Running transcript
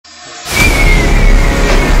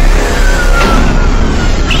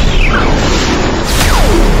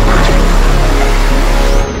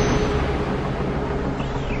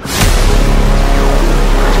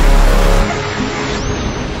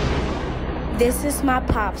This is my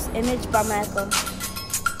pops, ImageByMalcolm.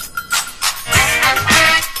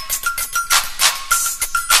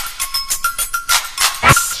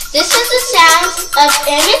 This is the sounds of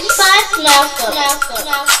ImageByMalcolm.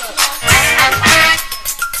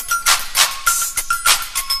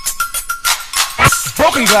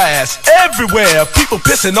 Broken glass everywhere, people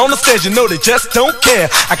pissing on the stairs, you know they just don't care.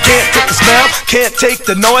 I can't take the smell, can't take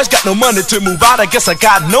the noise, got no money to move out, I guess I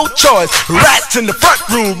got no choice. Rats in the front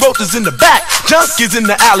room, roaches in the back, junkies in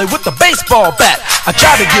the alley with a baseball bat. I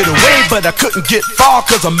tried to get away, but I couldn't get far,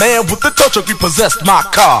 cause a man with a tow truck repossessed my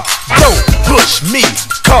car. Don't push me,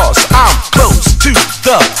 cause I'm close to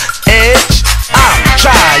the edge. I'm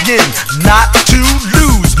trying not to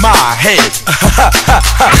lose my head.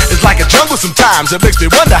 It's like a jungle sometimes, it makes me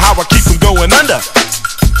wonder how I keep from going under.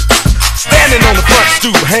 Standing on the front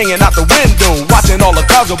stoop, hanging out the window, watching all the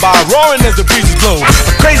cars go by, roaring as the breezes blow.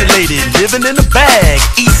 A crazy lady living in a bag,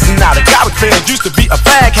 eating out of garbage pails, used to be a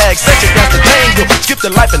fag hag, such a dance the tango, skipped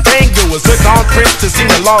the life and dango, was hooked on princess, seen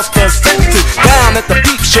her lost her senses. Down at the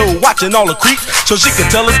peep show, watching all the creeps, so she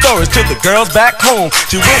could tell her stories to the girls back home.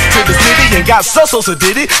 She went to the city and got so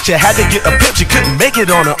did it, she had to get a pimp, she couldn't make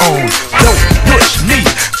it on her own. Don't push me,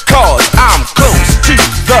 cause I'm close to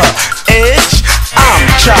the edge. I'm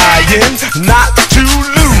trying not to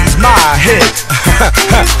lose my head.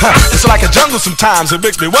 It's like a jungle sometimes, it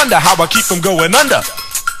makes me wonder how I keep from going under.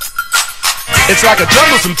 It's like a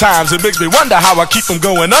jungle sometimes, it makes me wonder how I keep from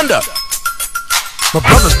going under. My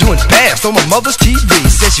brother's doing fast on my mother's TV.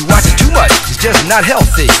 Says she watches too much, it's just not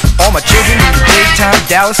healthy. All my children in the daytime,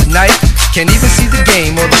 Dallas at night. Can't even see the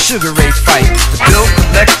game or the Sugar Ray fight. The bill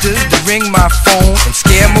collectors, they ring my phone and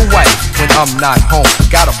scare my wife when I'm not home.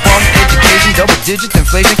 Got a bum education, double-digit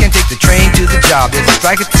inflation. Can't take the train to the job, there's a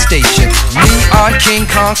strike at the station. Me on King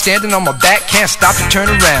Kong, standing on my back, can't stop to turn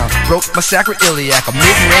around. Broke my sacroiliac, a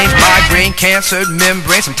mid-range migraine, cancer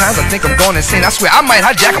membrane. Sometimes I think I'm going insane, I swear I might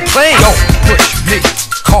hijack a plane. Don't push me,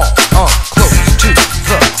 call, close to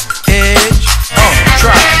the edge. I'm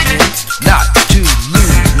trying not to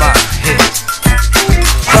lose my head.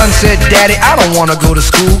 Son said, Daddy, I don't wanna go to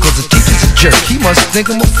school, cause the teacher's a jerk. He must think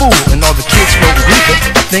I'm a fool, and all the kids smoke reefer.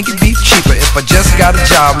 I think it'd be cheaper if I just got a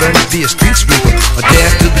job, learn to be a street sweeper, or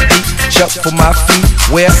dance to the beat, shuffle my feet,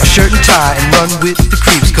 wear a shirt and tie, and run with the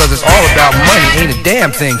creeps. Cause it's all about money, ain't a damn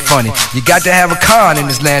thing funny. You got to have a con in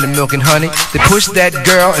this land of milk and honey. They pushed that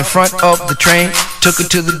girl in front of the train, took her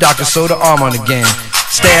to the doctor, sewed her arm on again.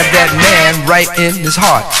 Stabbed that man right in his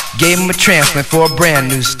heart, gave him a transplant for a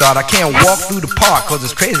brand new start. I can't walk through the park cause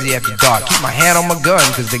it's crazy after dark. Keep my hand on my gun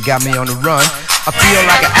cause they got me on the run. I feel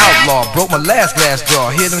like an outlaw, broke my last glass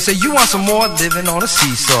jaw. Hear them say, you want some more? Living on a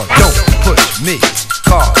seesaw. Don't push me,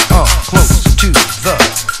 cause I'm close to the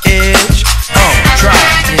edge. I'm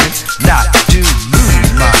trying not to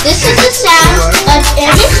lose my head. This is the sound of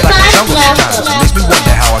ImageByMalcolm. It makes me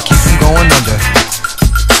wonder how I keep from going under.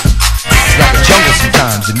 It's like a jungle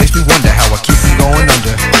sometimes, it makes me wonder how I keep from going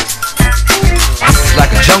under. It's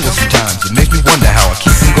like a jungle sometimes, it makes me wonder how I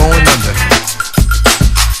keep from going under.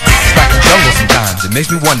 It's like a jungle sometimes, it makes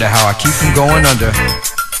me wonder how I keep from going under.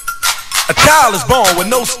 A child is born with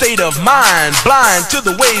no state of mind, blind to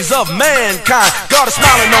the ways of mankind. God is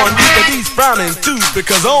smiling on you, but he's frowning too,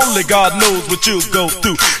 because only God knows what you'll go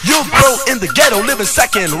through. You'll grow in the ghetto, living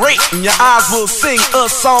second rate, and your eyes will sing a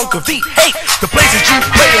song of deep hate. The places you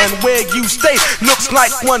play and where you stay looks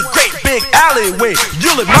like one great big alleyway.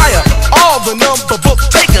 You'll admire all the number book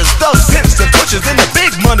takers, thugs, pimps, and pushers, and the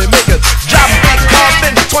big money makers, driving big cars,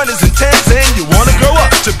 spending 20s and 10s, and you wanna grow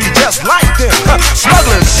up to be just like them.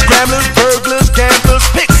 Smugglers, scramblers, burglars, gamblers,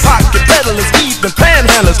 pickpocket peddlers, even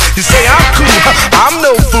panhandlers. You say I'm cool, I'm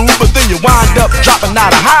no fool, but then you wind up dropping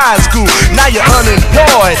out of high school. Now you're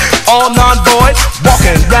unemployed, all non-void,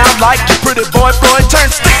 walking around like your pretty boy Floyd.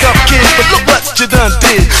 Turned stick-up kid, but look what you done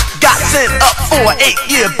did. Got sent up for an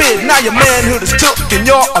 8-year bid. Now your manhood is took and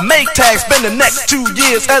you're a make tag. Spend the next 2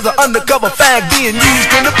 years as an undercover fag, being used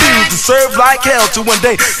and abused to serve like hell. Till one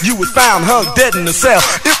day you was found hung dead in a cell.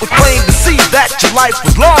 It was plain to see that your life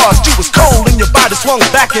was lost. You was cold and your body swung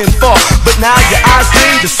back and forth, but now your eyes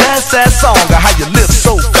sing the sad, sad song of how you live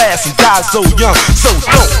so fast and die so young. So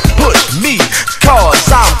don't push me, cause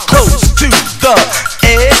I'm close to the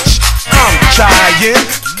edge. I'm trying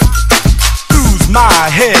lose my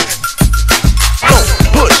head. Don't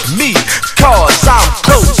push me, cause I'm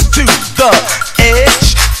close to the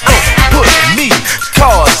edge. Don't push me,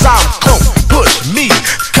 cause I'm close. Push me,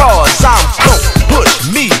 cause I'm close.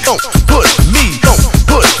 Push me, don't push me, don't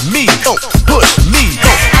push me, don't push me,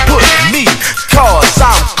 don't push me, cause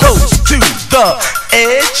I'm close to the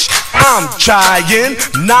edge. I'm trying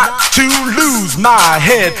not to lose lose my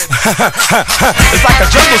head. It's like a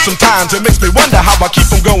jungle sometimes, it makes me wonder how I keep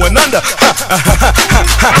from going under.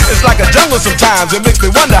 It's like a jungle sometimes, it makes me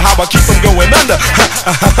wonder how I keep from going under.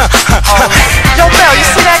 Yo, Mel, you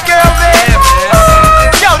see that girl, man?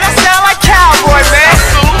 Yo, that sound like cowboy, man.